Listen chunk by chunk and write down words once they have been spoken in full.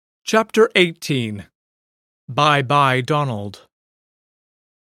Chapter 18. Bye-bye, Donald.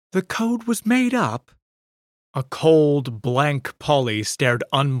 The code was made up? A cold, blank Polly stared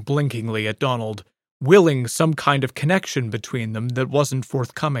unblinkingly at Donald, willing some kind of connection between them that wasn't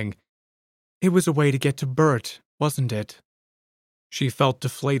forthcoming. It was a way to get to Bert, wasn't it? She felt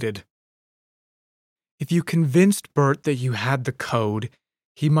deflated. If you convinced Bert that you had the code,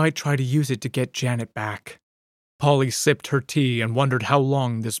 he might try to use it to get Janet back. Polly sipped her tea and wondered how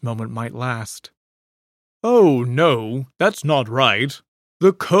long this moment might last. Oh, no, that's not right.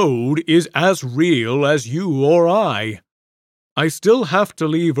 The code is as real as you or I. I still have to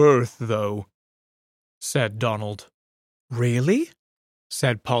leave Earth, though, said Donald. Really?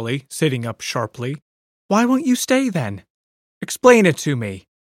 Said Polly, sitting up sharply. Why won't you stay, then? Explain it to me,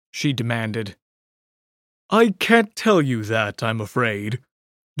 she demanded. I can't tell you that, I'm afraid.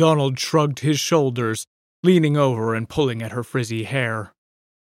 Donald shrugged his shoulders, leaning over and pulling at her frizzy hair.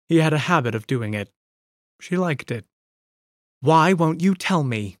 He had a habit of doing it. She liked it. Why won't you tell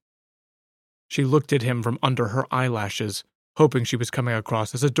me? She looked at him from under her eyelashes, hoping she was coming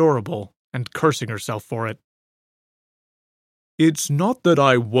across as adorable, and cursing herself for it. It's not that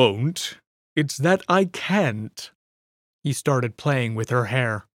I won't, it's that I can't. He started playing with her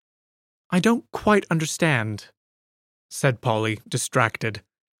hair. I don't quite understand, said Polly, distracted.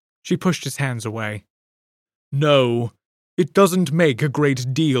 She pushed his hands away. No, it doesn't make a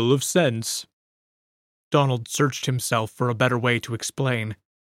great deal of sense. Donald searched himself for a better way to explain.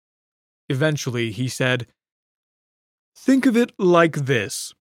 Eventually, he said, Think of it like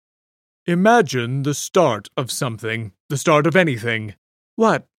this. Imagine the start of something, the start of anything.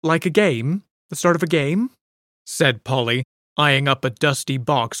 What, like a game? The start of a game? Said Polly, eyeing up a dusty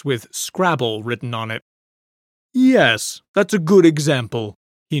box with Scrabble written on it. Yes, that's a good example,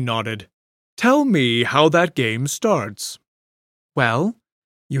 he nodded. Tell me how that game starts. Well,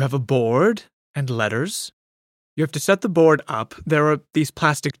 you have a board and letters. You have to set the board up. There are these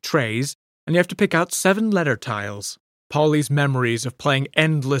plastic trays, and you have to pick out 7 letter tiles. Polly's memories of playing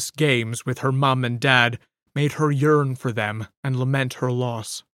endless games with her mum and dad made her yearn for them and lament her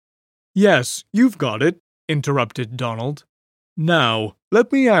loss. Yes, you've got it, interrupted Donald. Now,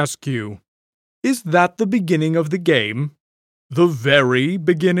 let me ask you, is that the beginning of the game? The very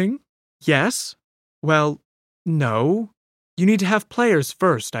beginning? Yes. Well, no. You need to have players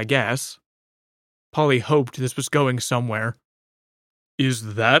first, I guess. Polly hoped this was going somewhere.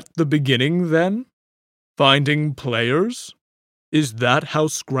 Is that the beginning, then? Finding players? Is that how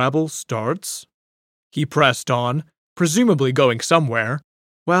Scrabble starts? He pressed on, presumably going somewhere.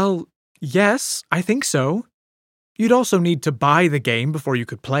 Well, yes, I think so. You'd also need to buy the game before you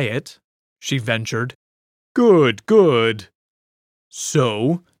could play it, she ventured. Good, good.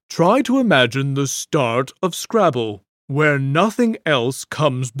 So, try to imagine the start of Scrabble, where nothing else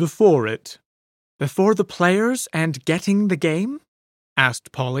comes before it. Before the players and getting the game?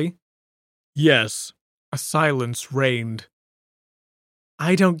 Asked Polly. Yes. A silence reigned.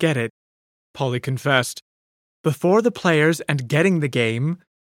 I don't get it, Polly confessed. Before the players and getting the game,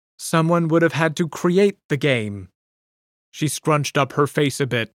 someone would have had to create the game. She scrunched up her face a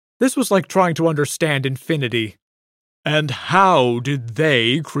bit. This was like trying to understand infinity. And how did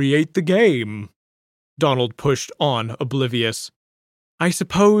they create the game? Donald pushed on, oblivious. I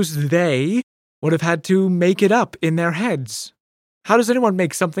suppose they would have had to make it up in their heads. How does anyone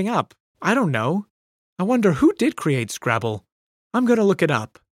make something up? I don't know. I wonder who did create Scrabble. I'm going to look it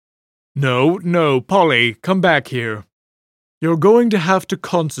up. No, Polly, come back here. You're going to have to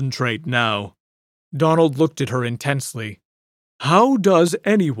concentrate now. Donald looked at her intensely. How does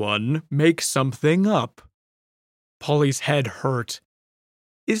anyone make something up? Polly's head hurt.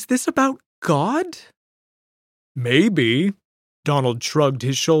 Is this about God? Maybe. Donald shrugged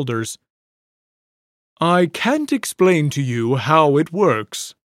his shoulders. I can't explain to you how it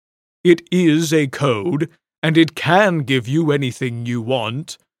works. It is a code, and it can give you anything you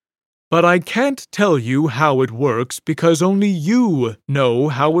want. But I can't tell you how it works because only you know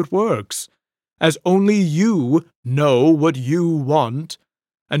how it works, as only you know what you want,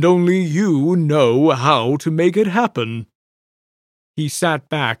 and only you know how to make it happen. He sat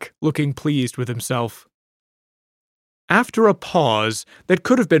back, looking pleased with himself. After a pause that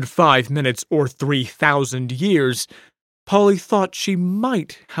could have been 5 minutes or 3,000 years, Polly thought she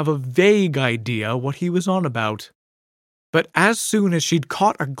might have a vague idea what he was on about. But as soon as she'd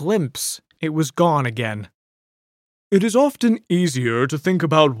caught a glimpse, it was gone again. It is often easier to think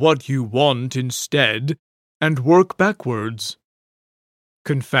about what you want instead, and work backwards,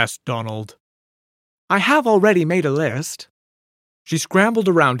 confessed Donald. I have already made a list. She scrambled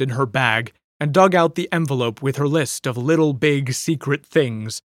around in her bag and dug out the envelope with her list of little big secret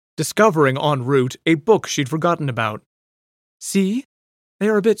things, discovering en route a book she'd forgotten about. "See? They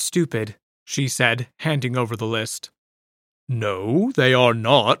are a bit stupid," she said, handing over the list. "No, they are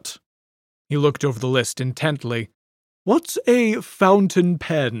not." He looked over the list intently. "What's a fountain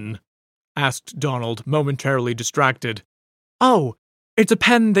pen?" asked Donald, momentarily distracted. "Oh, it's a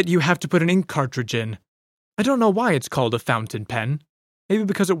pen that you have to put an ink cartridge in. I don't know why it's called a fountain pen. Maybe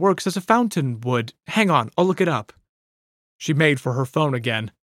because it works as a fountain would. Hang on, I'll look it up." She made for her phone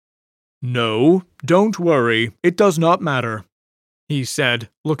again. "No, don't worry, it does not matter," he said,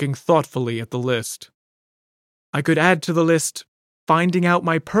 looking thoughtfully at the list. "I could add to the list, finding out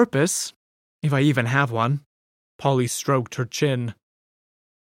my purpose, if I even have one." Polly stroked her chin.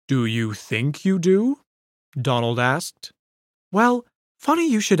 "Do you think you do?" Donald asked. "Well, funny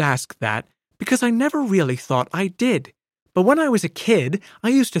you should ask that, because I never really thought I did. But when I was a kid, I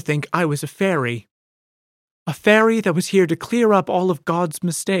used to think I was a fairy. A fairy that was here to clear up all of God's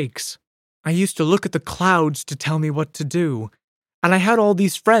mistakes. I used to look at the clouds to tell me what to do, and I had all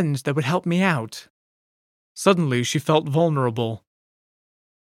these friends that would help me out." Suddenly, she felt vulnerable.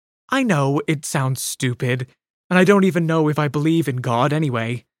 "I know it sounds stupid, and I don't even know if I believe in God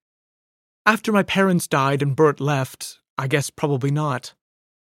anyway. After my parents died and Bert left, I guess probably not.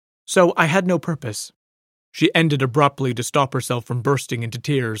 So I had no purpose." She ended abruptly to stop herself from bursting into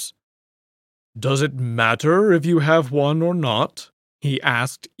tears. "Does it matter if you have one or not?" he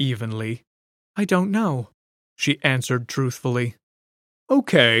asked evenly. "I don't know," she answered truthfully.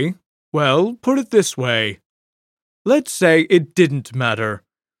 "Okay, well, put it this way. Let's say it didn't matter.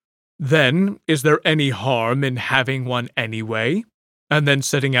 Then, is there any harm in having one anyway, and then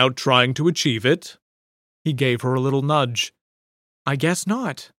setting out trying to achieve it?" He gave her a little nudge. "I guess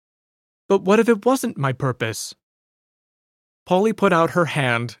not. But what if it wasn't my purpose?" Polly put out her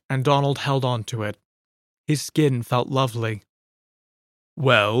hand, and Donald held on to it. His skin felt lovely.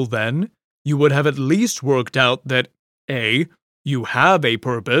 "Well, then, you would have at least worked out that A, you have a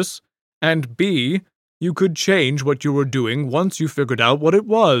purpose, and B, you could change what you were doing once you figured out what it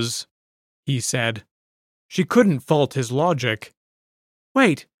was," he said. She couldn't fault his logic.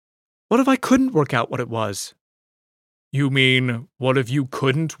 "Wait, what if I couldn't work out what it was?" "You mean, what if you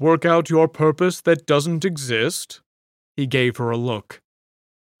couldn't work out your purpose that doesn't exist?" He gave her a look.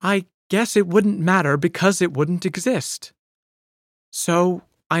 "I guess it wouldn't matter because it wouldn't exist. So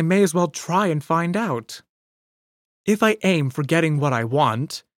I may as well try and find out. If I aim for getting what I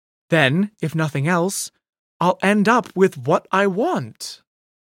want, then, if nothing else, I'll end up with what I want."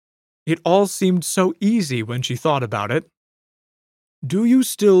 It all seemed so easy when she thought about it. "Do you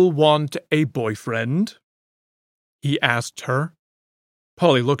still want a boyfriend?" he asked her.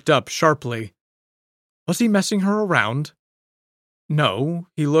 Polly looked up sharply. Was he messing her around? No,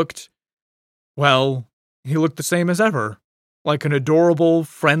 he looked the same as ever, like an adorable,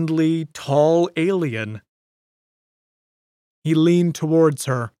 friendly, tall alien. He leaned towards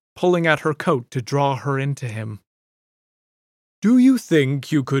her, pulling at her coat to draw her into him. "Do you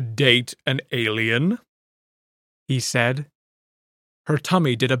think you could date an alien?" he said. Her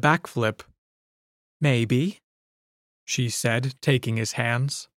tummy did a backflip. "Maybe," she said, taking his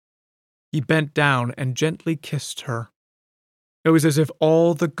hands. He bent down and gently kissed her. It was as if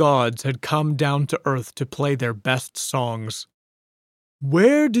all the gods had come down to earth to play their best songs.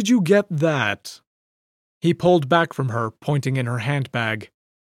 "Where did you get that?" He pulled back from her, pointing in her handbag.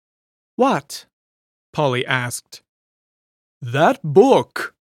 "What?" Polly asked. "That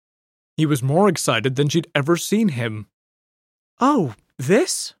book!" He was more excited than she'd ever seen him. "Oh,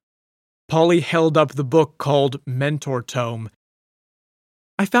 this?" Polly held up the book called Mentor Tome.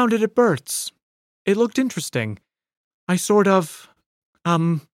 "I found it at Bert's. It looked interesting. I sort of,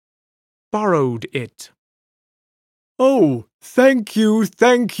 borrowed it." "Oh, thank you,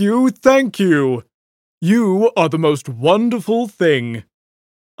 thank you, thank you! You are the most wonderful thing.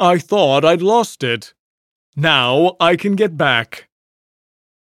 I thought I'd lost it. Now I can get back."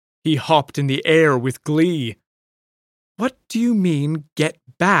 He hopped in the air with glee. "What do you mean, get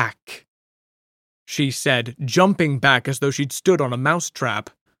back?" she said, jumping back as though she'd stood on a mousetrap.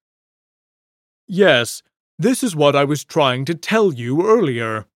 "Yes, this is what I was trying to tell you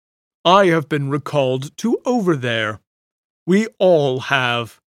earlier. I have been recalled to over there. We all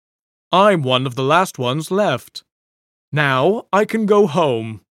have. I'm one of the last ones left. Now I can go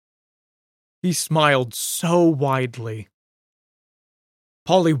home." He smiled so widely.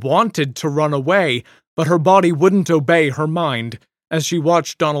 Polly wanted to run away, but her body wouldn't obey her mind as she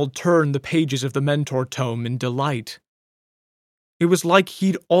watched Donald turn the pages of the Mentor Tome in delight. It was like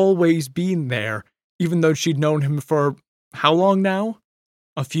he'd always been there, even though she'd known him for how long now?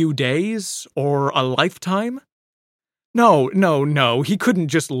 A few days? Or a lifetime? No, he couldn't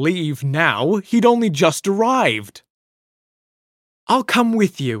just leave now. He'd only just arrived. I'll come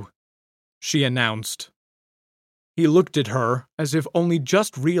with you, she announced. He looked at her as if only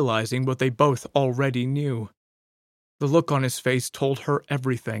just realizing what they both already knew. The look on his face told her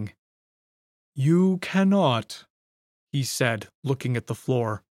everything. You cannot, he said, looking at the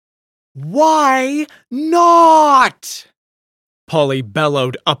floor. Why not? Polly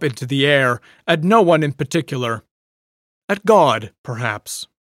bellowed up into the air, at no one in particular. At God, perhaps.